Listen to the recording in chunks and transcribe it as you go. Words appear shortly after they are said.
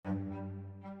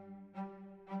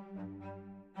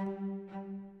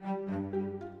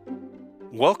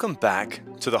Welcome back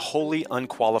to the Wholly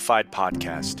Unqualified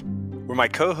podcast, where my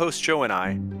co host Joe and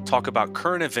I talk about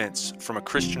current events from a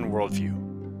Christian worldview.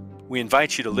 We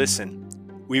invite you to listen,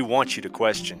 we want you to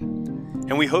question,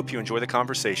 and we hope you enjoy the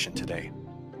conversation today.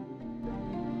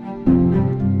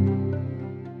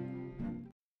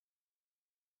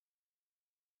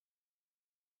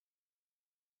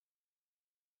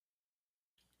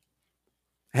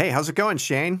 Hey, how's it going,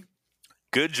 Shane?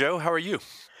 Good, Joe. How are you?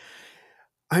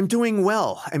 I'm doing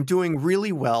well. I'm doing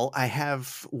really well. I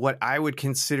have what I would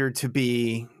consider to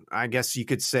be, I guess you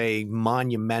could say,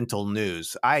 monumental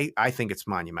news. I think it's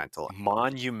monumental.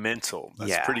 Monumental.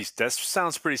 Yeah. That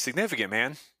sounds pretty significant,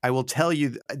 man. I will tell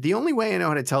you, the only way I know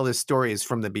how to tell this story is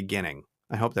from the beginning.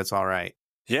 I hope that's all right.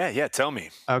 Yeah, tell me.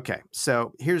 Okay,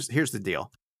 so here's the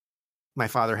deal. My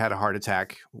father had a heart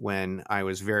attack when I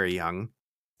was very young.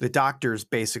 The doctors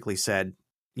basically said,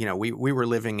 we were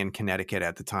living in Connecticut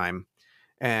at the time.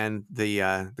 And the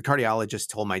cardiologist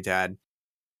told my dad,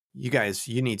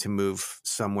 you need to move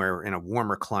somewhere in a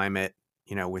warmer climate,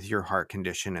 with your heart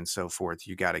condition and so forth.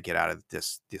 You got to get out of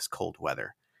this cold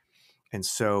weather. And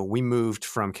so we moved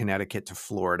from Connecticut to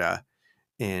Florida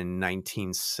in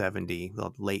 1970,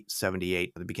 late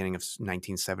 78, the beginning of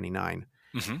 1979.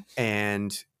 Mm-hmm.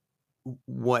 And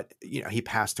he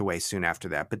passed away soon after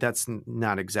that, but that's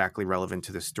not exactly relevant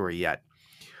to the story yet.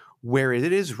 Where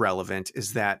it is relevant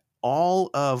is that all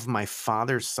of my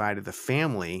father's side of the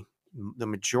family, the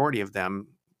majority of them,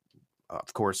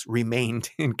 of course, remained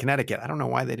in Connecticut. I don't know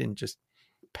why they didn't just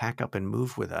pack up and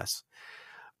move with us,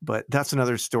 but that's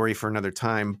another story for another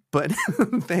time. But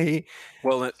the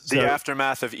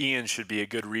aftermath of Ian should be a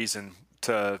good reason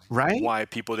to why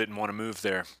people didn't want to move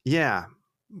there. Yeah.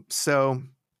 So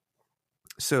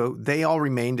they all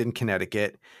remained in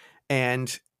Connecticut,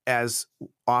 and as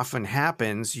often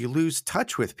happens, you lose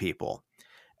touch with people.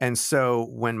 And so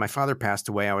when my father passed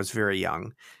away, I was very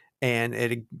young, and it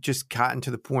had just gotten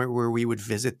to the point where we would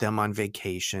visit them on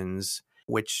vacations,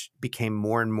 which became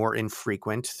more and more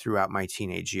infrequent throughout my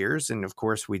teenage years. And of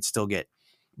course, we'd still get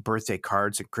birthday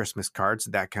cards and Christmas cards,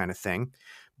 that kind of thing.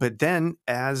 But then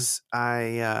as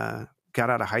I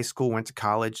got out of high school, went to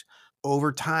college,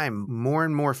 over time, more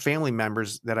and more family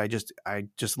members that I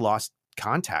just lost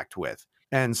contact with.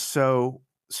 And so,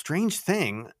 strange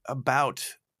thing, about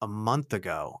a month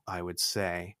ago, I would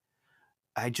say,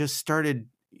 I just started,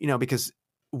 because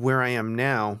where I am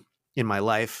now in my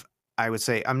life, I would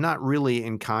say I'm not really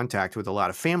in contact with a lot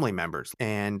of family members.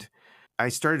 And I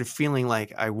started feeling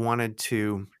like I wasn't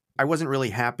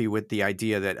really happy with the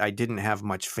idea that I didn't have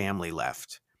much family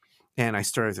left. And I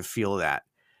started to feel that.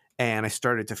 And I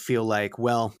started to feel like,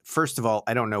 well, first of all,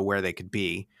 I don't know where they could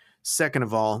be. Second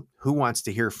of all, who wants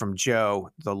to hear from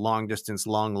Joe, the long distance,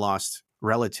 long lost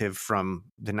relative from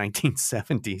the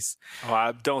 1970s?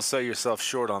 Oh, don't sell yourself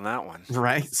short on that one.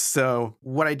 Right. So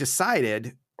what I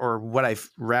decided, or what I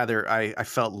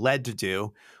felt led to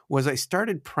do, was I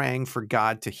started praying for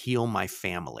God to heal my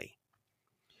family.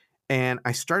 And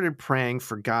I started praying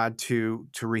for God to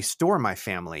restore my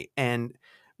family. And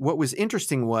what was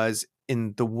interesting was,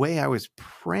 in the way I was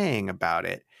praying about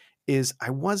it, is I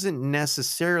wasn't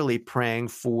necessarily praying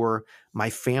for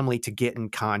my family to get in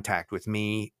contact with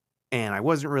me. And I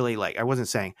wasn't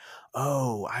saying,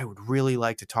 oh, I would really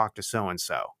like to talk to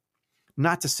so-and-so.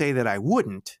 Not to say that I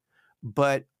wouldn't,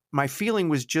 but my feeling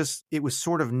was it was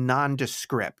sort of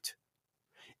nondescript.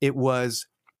 It was,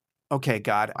 okay,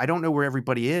 God, I don't know where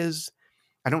everybody is.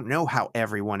 I don't know how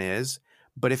everyone is.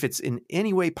 But if it's in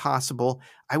any way possible,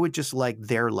 I would just like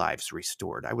their lives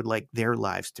restored. I would like their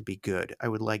lives to be good. I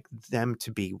would like them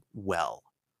to be well,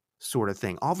 sort of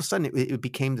thing. All of a sudden, it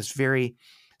became this very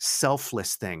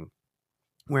selfless thing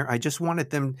where I just wanted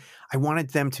them. I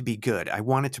wanted them to be good. I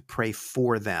wanted to pray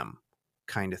for them,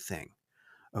 kind of thing.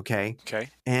 Okay.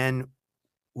 And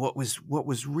what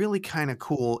was really kind of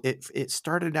cool, it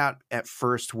started out at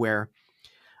first where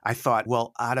I thought,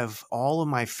 well, out of all of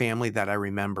my family that I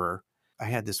remember, I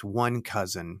had this one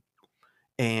cousin,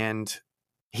 and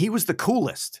he was the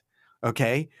coolest.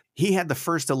 Okay. He had the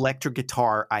first electric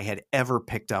guitar I had ever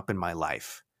picked up in my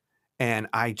life. And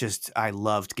I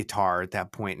loved guitar at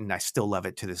that point, and I still love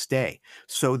it to this day.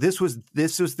 So this was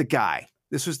the guy.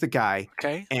 This was the guy.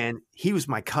 Okay. And he was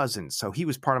my cousin. So he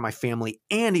was part of my family,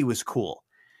 and he was cool.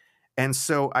 And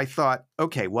so I thought,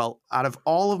 okay, well, out of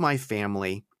all of my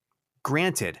family,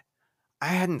 granted, I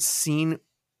hadn't seen,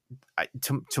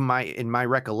 in my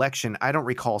recollection, I don't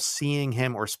recall seeing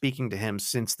him or speaking to him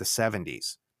since the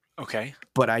 70s. Okay.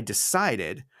 But I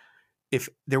decided, if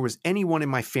there was anyone in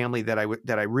my family that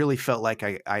I really felt like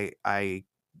I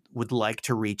would like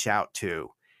to reach out to,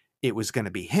 it was going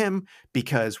to be him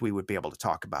because we would be able to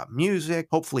talk about music.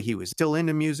 Hopefully he was still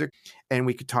into music and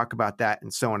we could talk about that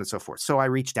and so on and so forth. So I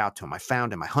reached out to him. I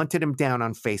found him. I hunted him down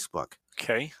on Facebook.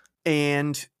 Okay.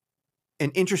 And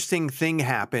an interesting thing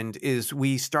happened is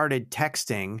we started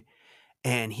texting,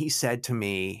 and he said to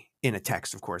me in a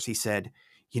text, of course, he said,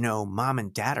 Mom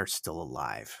and Dad are still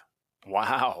alive.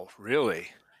 Wow. Really?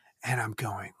 And I'm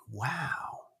going,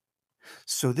 wow.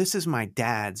 So this is my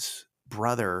dad's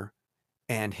brother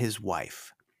and his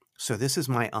wife. So this is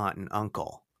my aunt and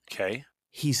uncle. Okay.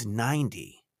 He's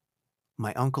 90.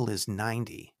 My uncle is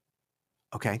 90.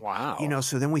 Okay. Wow.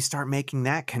 So then we start making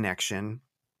that connection.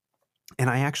 And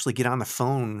I actually get on the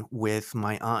phone with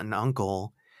my aunt and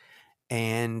uncle.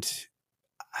 And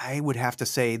I would have to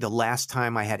say the last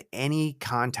time I had any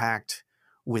contact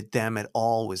with them at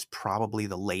all was probably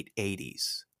the late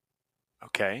 80s.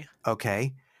 Okay.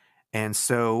 Okay. And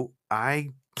so I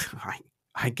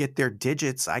get their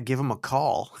digits. I give them a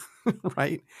call,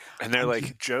 right? And they're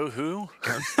like, Joe who?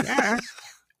 Yeah,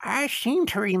 I seem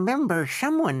to remember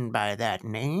someone by that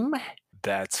name.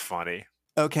 That's funny.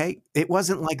 Okay. It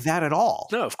wasn't like that at all.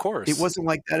 No, of course. It wasn't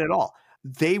like that at all.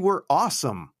 They were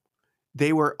awesome.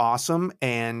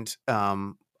 And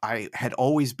I had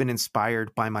always been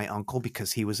inspired by my uncle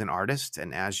because he was an artist.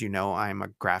 And as you know, I'm a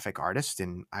graphic artist,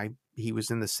 and he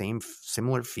was in the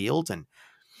similar field. And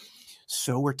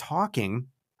so we're talking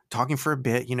for a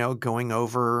bit, going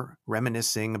over,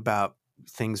 reminiscing about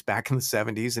things back in the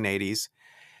 70s and 80s.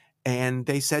 And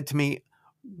they said to me,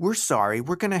 we're sorry,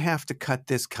 we're going to have to cut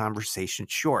this conversation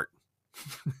short.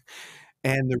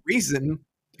 And the reason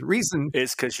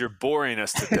is because you're boring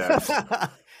us to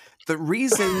death. The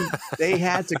reason they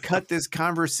had to cut this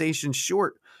conversation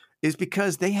short is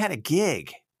because they had a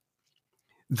gig.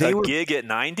 Gig at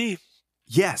 90?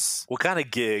 Yes. What kind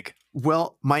of gig?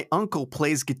 Well, my uncle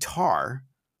plays guitar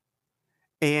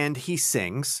and he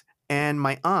sings, and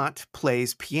my aunt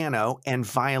plays piano and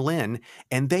violin,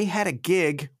 and they had a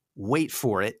gig, wait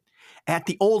for it, at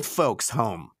the old folks'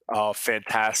 home. Oh,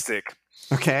 fantastic.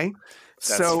 Okay.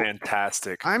 That's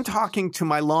fantastic. I'm talking to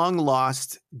my long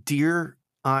lost dear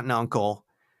aunt and uncle,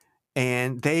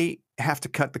 and they have to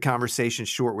cut the conversation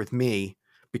short with me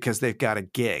because they've got a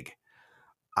gig.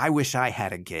 I wish I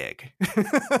had a gig.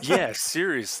 Yeah,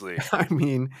 seriously. I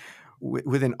mean,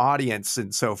 with an audience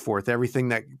and so forth, everything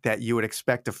that you would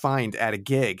expect to find at a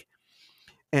gig.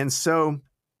 And so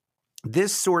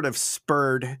this sort of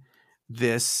spurred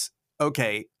this,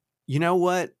 okay, you know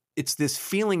what? It's this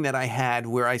feeling that I had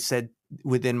where I said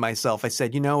within myself, I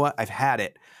said, you know what? I've had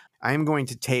it. I'm going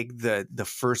to take the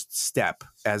first step,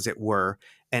 as it were,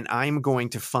 and I'm going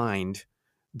to find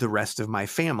the rest of my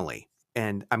family.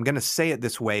 And I'm going to say it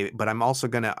this way, but I'm also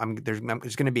going to, there's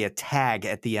going to be a tag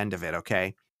at the end of it.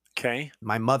 Okay. Okay.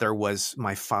 My mother was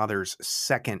my father's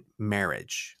second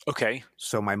marriage. Okay.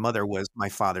 So my mother was my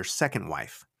father's second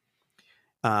wife.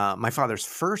 My father's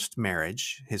first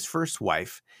marriage, his first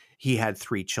wife, he had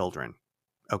 3 children.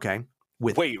 Okay.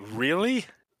 Wait, really?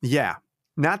 Yeah.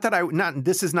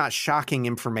 This is not shocking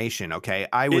information. Okay.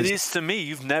 It is to me.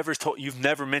 You've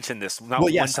never mentioned this. Not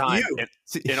one time.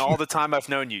 In all the time I've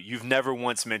known you, you've never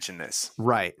once mentioned this.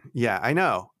 Right. Yeah, I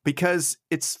know, because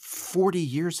it's 40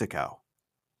 years ago.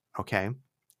 Okay.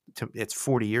 It's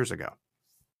 40 years ago.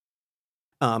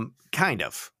 Kind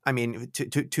of. I mean,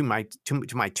 to my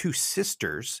 2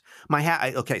 sisters,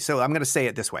 okay. So I'm going to say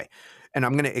it this way, and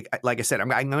I'm going to, like I said, I'm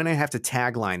going to have to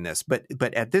tagline this,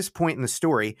 but at this point in the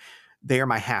story, they are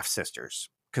my half sisters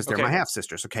because they're my half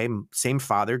sisters. Okay. Same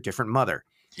father, different mother.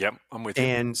 Yep. I'm with you.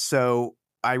 And so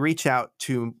I reach out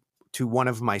to one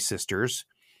of my sisters,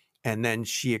 and then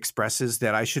she expresses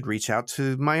that I should reach out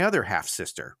to my other half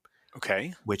sister.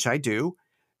 Okay. Which I do.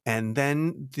 And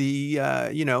then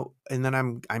and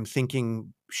then I'm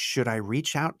thinking, should I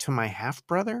reach out to my half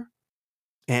brother?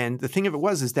 And the thing of it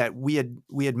is that we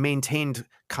had maintained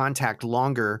contact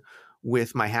longer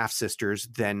with my half sisters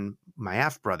than my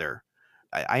half brother.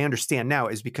 I understand now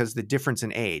is because the difference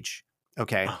in age.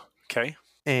 Okay. Okay.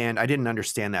 And I didn't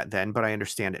understand that then, but I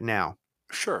understand it now.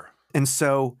 Sure. And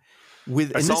so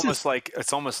it's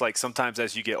almost like sometimes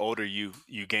as you get older, you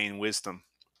gain wisdom.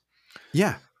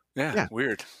 Yeah. Yeah.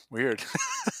 Weird.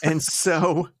 And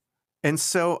so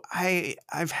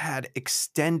I've had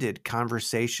extended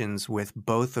conversations with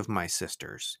both of my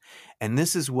sisters. And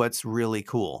this is what's really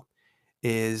cool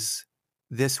is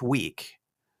this week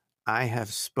I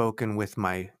have spoken with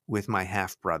my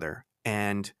half brother,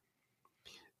 and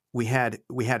we had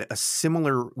a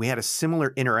similar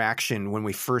interaction when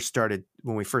we first started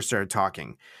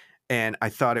talking. And I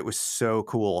thought it was so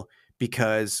cool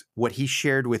because what he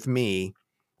shared with me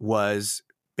was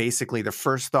basically the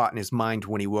first thought in his mind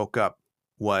when he woke up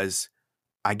was,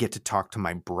 I get to talk to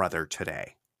my brother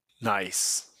today.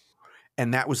 Nice.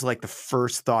 And that was like the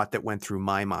first thought that went through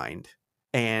my mind.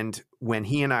 And when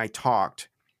he and I talked,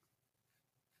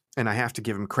 and I have to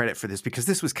give him credit for this because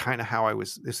this was kind of how I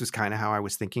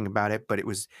was thinking about it, but it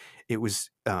was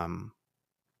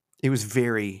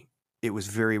very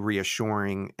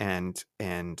reassuring and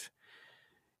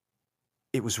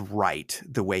it was right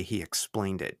the way he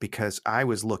explained it, because I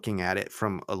was looking at it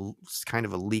from a kind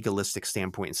of a legalistic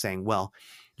standpoint and saying, well,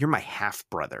 you're my half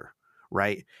brother,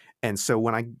 right? And so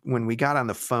when we got on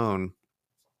the phone,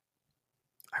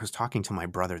 I was talking to my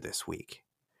brother this week.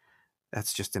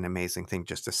 That's just an amazing thing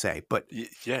just to say. But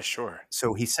yeah, sure.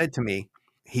 So he said to me,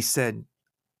 he said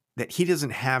that he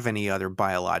doesn't have any other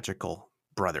biological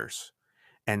brothers.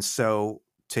 And so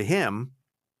to him,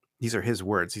 these are his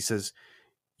words. He says,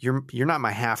 you're not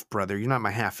my half brother. You're not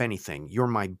my half anything. You're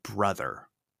my brother.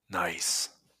 Nice.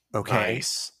 Okay.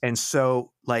 Nice. And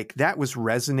so like that was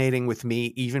resonating with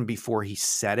me even before he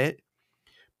said it.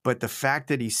 But the fact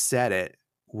that he said it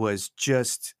was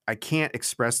just, I can't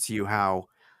express to you how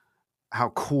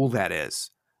cool that is.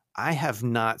 I have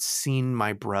not seen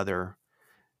my brother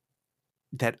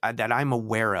that I'm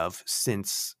aware of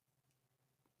since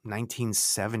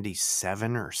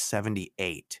 1977 or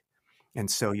 78. And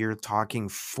so you're talking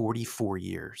 44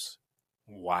 years.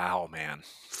 Wow, man.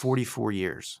 44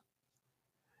 years.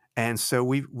 And so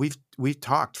we've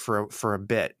talked for a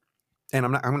bit. And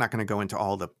I'm not going to go into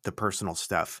all the personal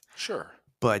stuff. Sure.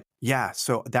 But yeah,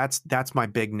 so that's my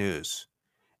big news.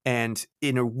 And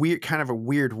in a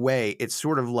weird way, it's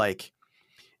sort of like,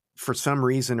 for some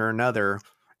reason or another,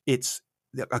 it's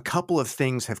a couple of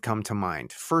things have come to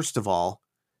mind. First of all,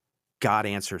 God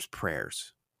answers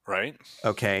prayers. Right.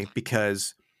 Okay.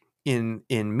 Because in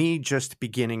me just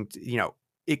beginning to,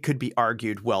 it could be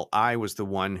argued, well, I was the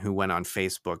one who went on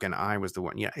Facebook and I was the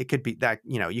one, it could be that,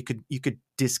 you could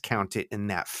discount it in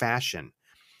that fashion.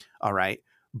 All right.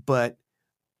 But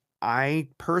I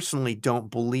personally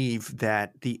don't believe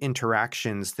that the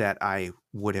interactions that I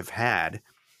would have had,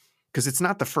 because it's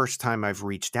not the first time I've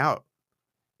reached out.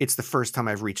 It's the first time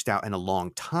I've reached out in a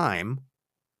long time.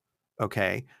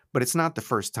 Okay. But it's not the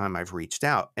first time I've reached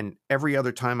out. And every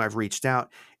other time I've reached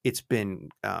out, it's been,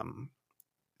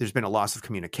 there's been a loss of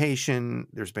communication.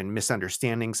 There's been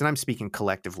misunderstandings. And I'm speaking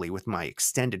collectively with my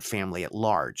extended family at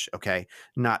large. Okay.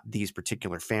 Not these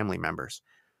particular family members.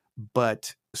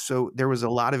 But so there was a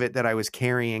lot of it that I was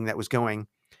carrying that was going,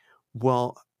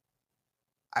 well,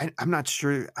 I'm not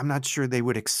sure they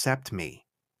would accept me.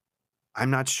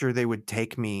 I'm not sure they would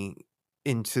take me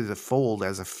into the fold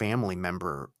as a family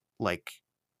member. Like,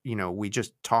 we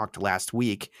just talked last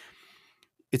week.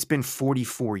 It's been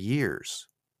 44 years.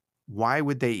 Why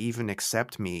would they even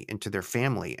accept me into their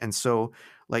family? And so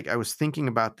like I was thinking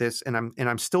about this and I'm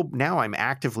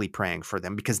actively praying for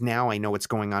them because now I know what's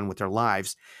going on with their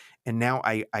lives. And now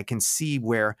I can see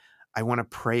where I want to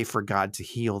pray for God to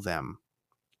heal them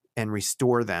and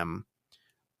restore them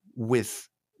with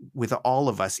all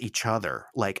of us, each other.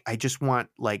 Like, I just want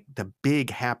like the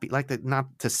big happy,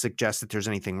 not to suggest that there's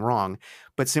anything wrong,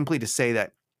 but simply to say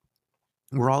that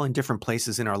we're all in different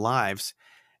places in our lives.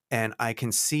 And I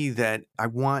can see that I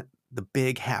want the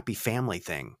big happy family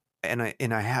thing.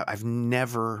 I've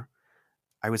never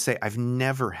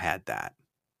had that.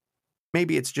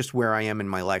 Maybe it's just where I am in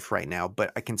my life right now,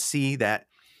 but I can see that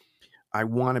I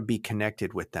want to be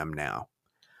connected with them now.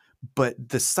 But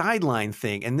the sideline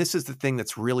thing, and this is the thing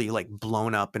that's really like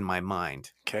blown up in my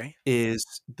mind, Okay. is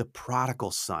the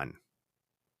prodigal son.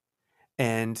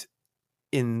 And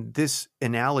in this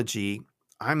analogy,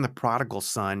 I'm the prodigal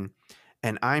son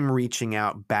and I'm reaching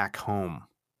out back home.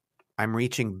 I'm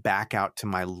reaching back out to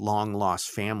my long lost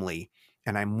family.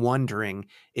 And I'm wondering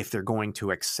if they're going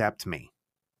to accept me.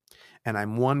 And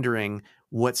I'm wondering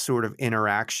what sort of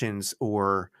interactions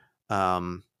or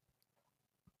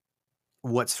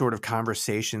what sort of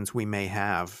conversations we may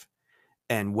have,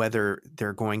 and whether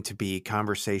they're going to be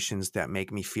conversations that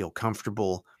make me feel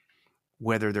comfortable,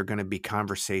 whether they're going to be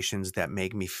conversations that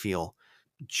make me feel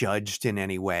judged in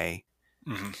any way.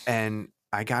 Mm-hmm. And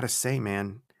I got to say,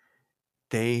 man,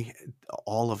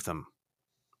 all of them,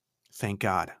 thank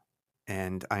God.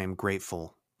 And I am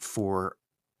grateful for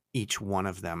each one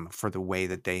of them for the way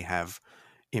that they have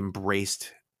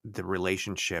embraced the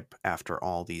relationship after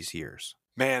all these years.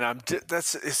 Man,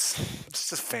 it's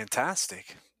just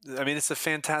fantastic. I mean, it's a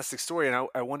fantastic story, and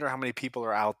I wonder how many people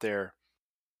are out there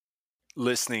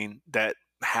listening that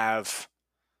have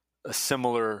a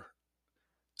similar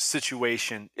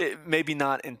situation. Maybe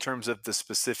not in terms of the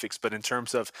specifics, but in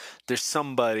terms of there's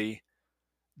somebody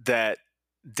that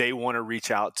they want to reach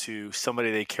out to,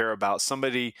 somebody they care about,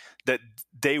 somebody that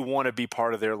they want to be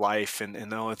part of their life. And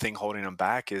the only thing holding them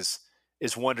back is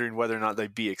wondering whether or not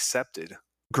they'd be accepted.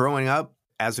 Growing up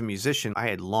as a musician, I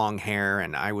had long hair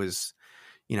and I was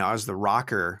the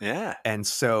rocker. Yeah. And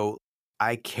so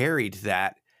I carried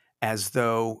that as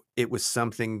though it was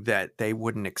something that they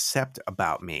wouldn't accept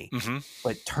about me. Mm-hmm.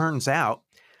 But turns out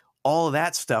all of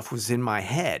that stuff was in my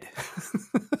head.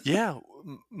 Yeah.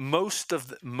 Most of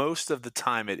the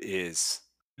time it is.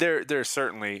 There are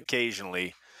certainly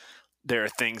occasionally there are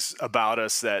things about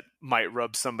us that might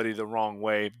rub somebody the wrong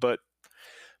way, but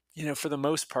for the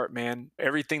most part, man,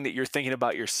 everything that you're thinking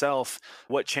about yourself,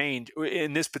 what changed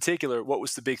in this particular, what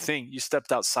was the big thing? You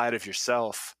stepped outside of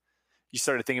yourself. You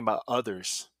started thinking about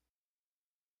others.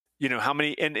 How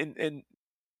many, and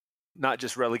not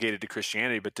just relegated to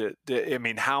Christianity, but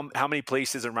how many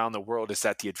places around the world is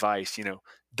that the advice?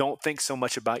 Don't think so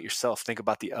much about yourself. Think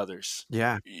about the others.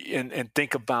 Yeah. And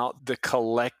think about the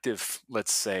collective,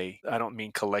 let's say. I don't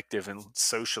mean collective and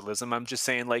socialism. I'm just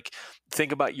saying, like,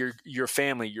 think about your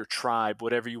family, your tribe,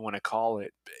 whatever you want to call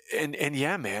it. And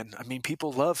yeah, man, I mean,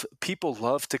 people love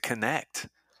to connect.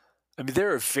 I mean,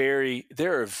 there are very,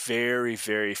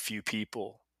 very few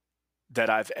people that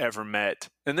I've ever met.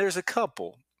 And there's a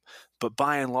couple, but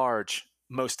by and large,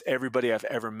 most everybody I've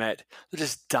ever met, they're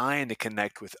just dying to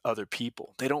connect with other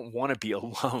people. They don't want to be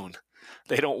alone.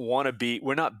 They don't want to be,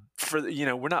 we're not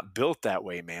built that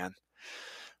way, man.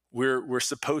 We're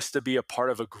supposed to be a part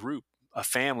of a group, a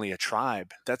family, a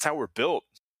tribe. That's how we're built.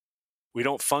 We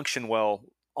don't function well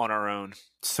on our own.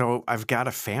 So I've got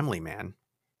a family, man.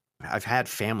 I've had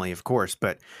family, of course,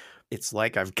 but it's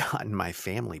like I've gotten my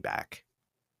family back.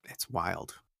 It's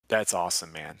wild. That's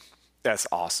awesome, man. That's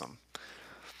awesome.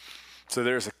 So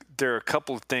there are a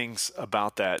couple of things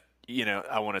about that,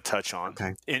 I want to touch on.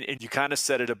 Okay. And you kind of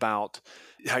said it about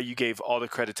how you gave all the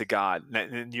credit to God.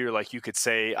 And you're like, you could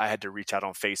say I had to reach out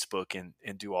on Facebook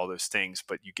and do all those things,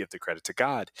 but you give the credit to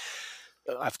God.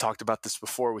 I've talked about this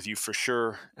before with you for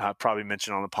sure. I probably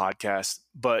mentioned on the podcast,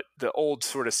 but the old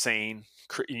sort of saying,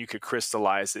 you could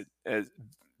crystallize it as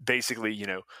basically,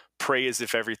 pray as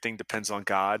if everything depends on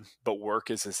God, but work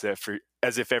as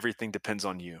if everything depends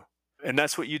on you. And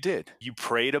that's what you did. You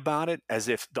prayed about it as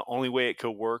if the only way it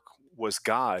could work was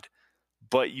God,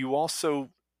 but you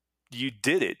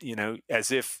did it,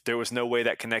 as if there was no way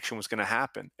that connection was going to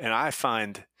happen. And I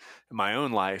find in my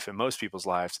own life and most people's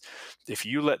lives, if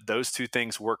you let those two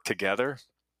things work together,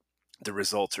 the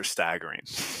results are staggering.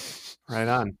 Right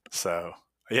on. So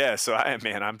yeah,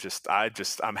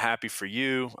 I'm happy for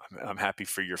you. I'm happy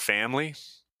for your family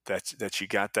that you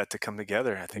got that to come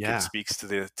together. I think it speaks to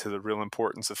the real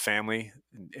importance of family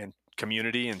and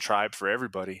community and tribe for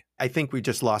everybody. I think we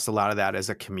just lost a lot of that as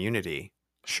a community.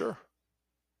 Sure.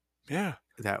 Yeah.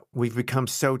 That we've become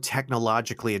so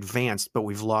technologically advanced, but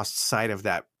we've lost sight of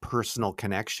that personal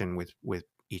connection with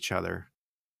each other.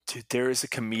 Dude, there is a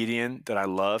comedian that I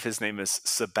love. His name is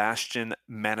Sebastian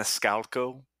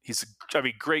Maniscalco. He's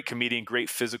great comedian, great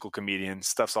physical comedian,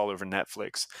 stuff's all over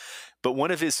Netflix. But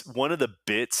one of the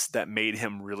bits that made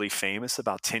him really famous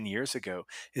about 10 years ago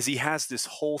is he has this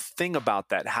whole thing about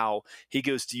that, how he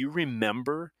goes, do you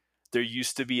remember there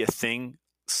used to be a thing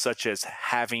such as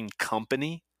having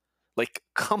company? Like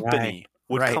company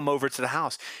would come over to the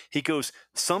house. He goes,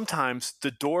 sometimes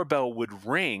the doorbell would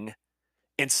ring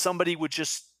and somebody would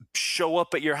just show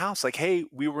up at your house like, hey,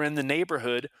 we were in the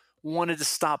neighborhood, wanted to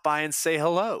stop by and say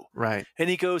hello. Right. And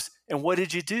he goes, and what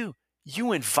did you do?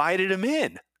 You invited him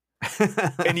in.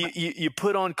 And you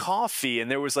put on coffee, and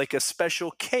there was like a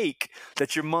special cake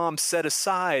that your mom set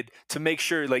aside to make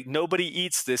sure like nobody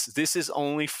eats this. This is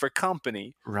only for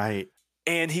company. Right.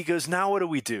 And he goes, now what do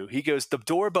we do? He goes, the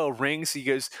doorbell rings. He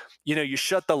goes, you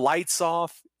shut the lights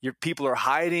off. Your people are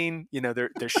hiding. They're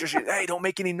shushing. Hey, don't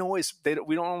make any noise.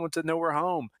 We don't want to know we're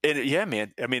home. And yeah,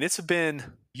 man. I mean,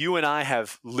 you and I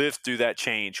have lived through that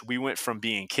change. We went from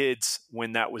being kids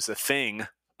when that was a thing.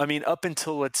 I mean, up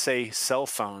until, let's say, cell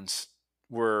phones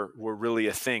were really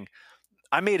a thing.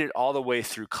 I made it all the way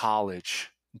through college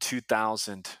in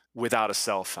 2000 without a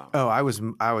cell phone. Oh, I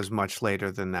was much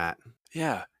later than that.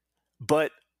 Yeah.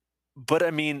 But I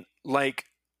mean, like,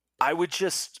 I would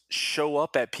just show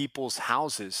up at people's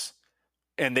houses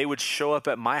and they would show up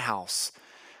at my house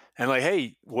and like,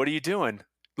 hey, what are you doing?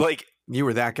 Like, you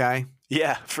were that guy?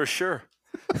 Yeah, for sure.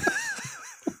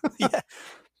 Yeah.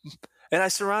 And I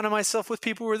surrounded myself with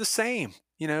people who were the same,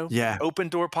 open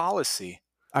door policy.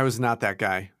 I was not that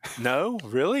guy. No,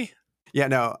 really? Yeah,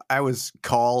 no, I was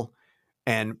call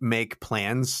and make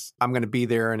plans. I'm going to be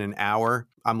there in an hour.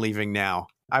 I'm leaving now.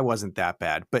 I wasn't that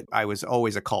bad, but I was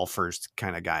always a call first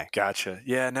kind of guy. Gotcha.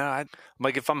 Yeah, no, I'm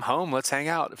like, if I'm home, let's hang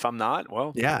out. If I'm not,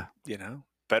 well, Yeah,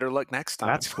 better luck next time.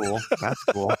 that's cool. That's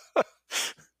cool.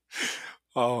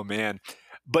 Oh man.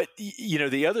 But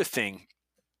the other thing,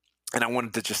 and I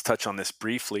wanted to just touch on this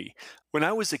briefly. When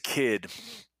I was a kid,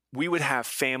 we would have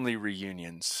family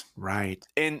reunions, Right.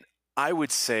 and I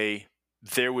would say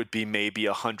there would be maybe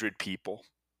 100 people,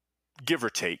 give or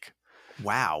take.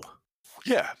 Wow.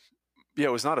 Yeah. Yeah,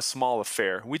 it was not a small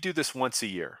affair. We do this once a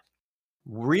year.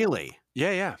 Really?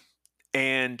 Yeah, yeah.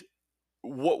 And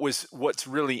what's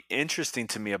really interesting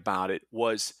to me about it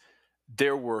was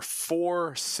there were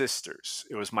four sisters.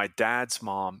 It was my dad's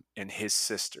mom and his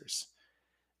sisters.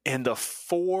 And the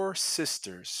four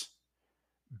sisters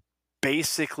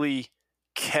basically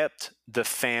kept the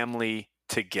family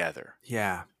together.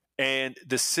 Yeah. And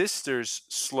the sisters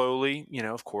slowly,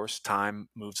 of course, time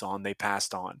moves on, they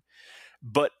passed on.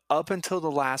 But up until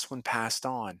the last one passed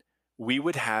on, we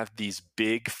would have these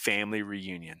big family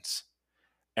reunions.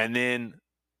 And then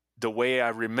the way I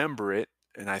remember it,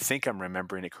 and I think I'm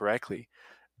remembering it correctly,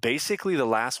 basically the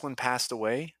last one passed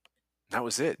away. That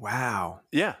was it. Wow.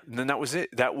 Yeah. And then that was it.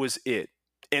 That was it.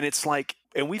 And it's like,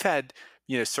 and we've had,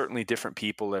 certainly different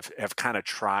people have kind of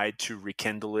tried to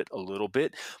rekindle it a little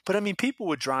bit. But I mean, people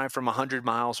would drive from 100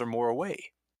 miles or more away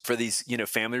for these,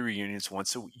 family reunions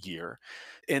once a year.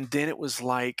 And then it was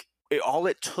like, all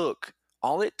it took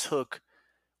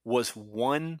was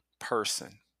one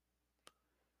person.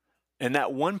 And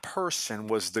that one person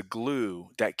was the glue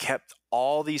that kept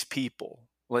all these people,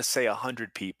 let's say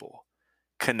 100 people,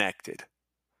 connected.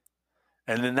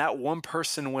 And then that one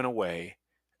person went away,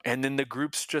 and then the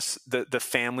groups the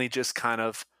family just kind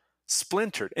of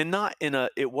splintered. And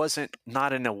it wasn't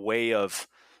not in a way of,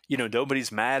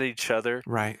 nobody's mad at each other,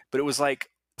 Right. but it was like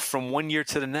from one year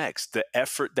to the next, the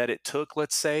effort that it took,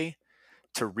 let's say,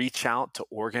 to reach out, to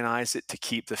organize it, to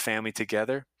keep the family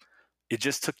together, it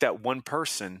just took that one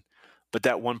person, but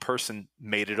that one person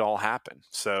made it all happen.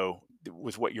 So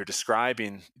with what you're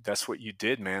describing, that's what you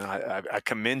did, man. I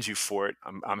commend you for it.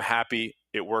 I'm happy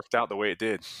it worked out the way it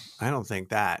did. I don't think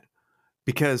that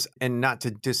because, and not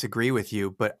to disagree with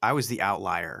you, but I was the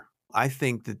outlier. I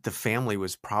think that the family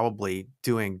was probably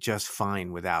doing just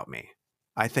fine without me.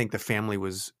 I think the family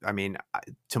was,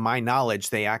 to my knowledge,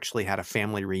 they actually had a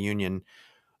family reunion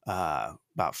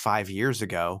about 5 years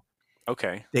ago.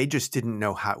 Okay. They just didn't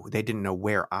know they didn't know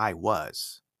where I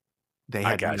was. They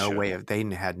had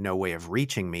no way of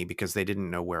reaching me because they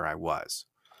didn't know where I was.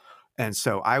 And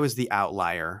so I was the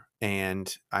outlier,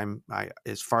 and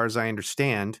as far as I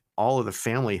understand, all of the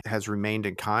family has remained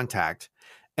in contact.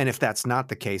 And if that's not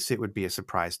the case, it would be a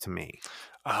surprise to me.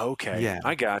 Okay. Yeah.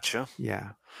 I gotcha.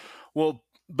 Yeah. Well,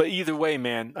 but either way,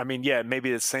 man, I mean, yeah,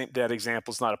 maybe that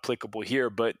example is not applicable here,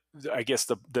 but I guess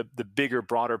the bigger,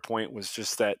 broader point was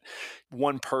just that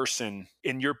one person,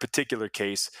 in your particular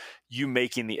case, you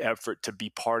making the effort to be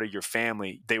part of your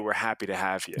family, they were happy to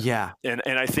have you. Yeah. And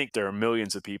I think there are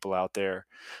millions of people out there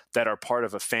that are part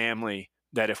of a family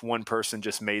that if one person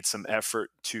just made some effort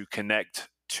to connect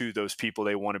to those people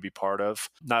they want to be part of,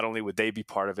 not only would they be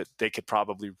part of it, they could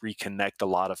probably reconnect a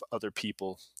lot of other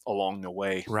people along the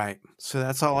way. Right. So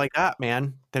that's all I got,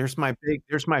 man. There's my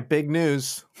big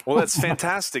news. Well, that's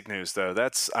fantastic news though.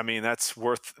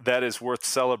 That is worth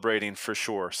celebrating for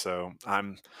sure. So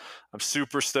I'm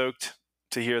super stoked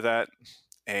to hear that.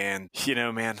 And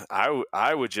man,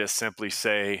 I would just simply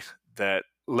say that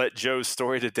let Joe's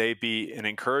story today be an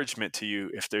encouragement to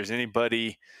you. If there's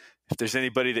anybody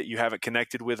that you haven't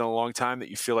connected with in a long time that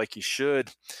you feel like you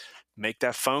should, make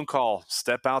that phone call,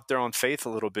 step out there on faith a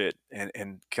little bit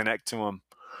and connect to them.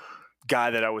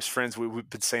 Guy that I was friends with, we've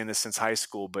been saying this since high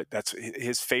school, but that's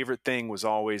his favorite thing was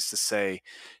always to say,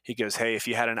 he goes, "Hey, if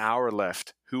you had an hour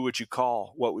left, who would you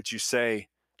call? What would you say?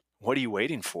 What are you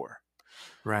waiting for?"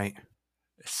 Right.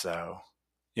 So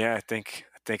yeah, I think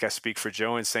I speak for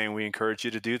Joe in saying we encourage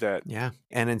you to do that. Yeah.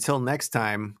 And until next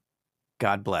time,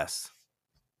 God bless.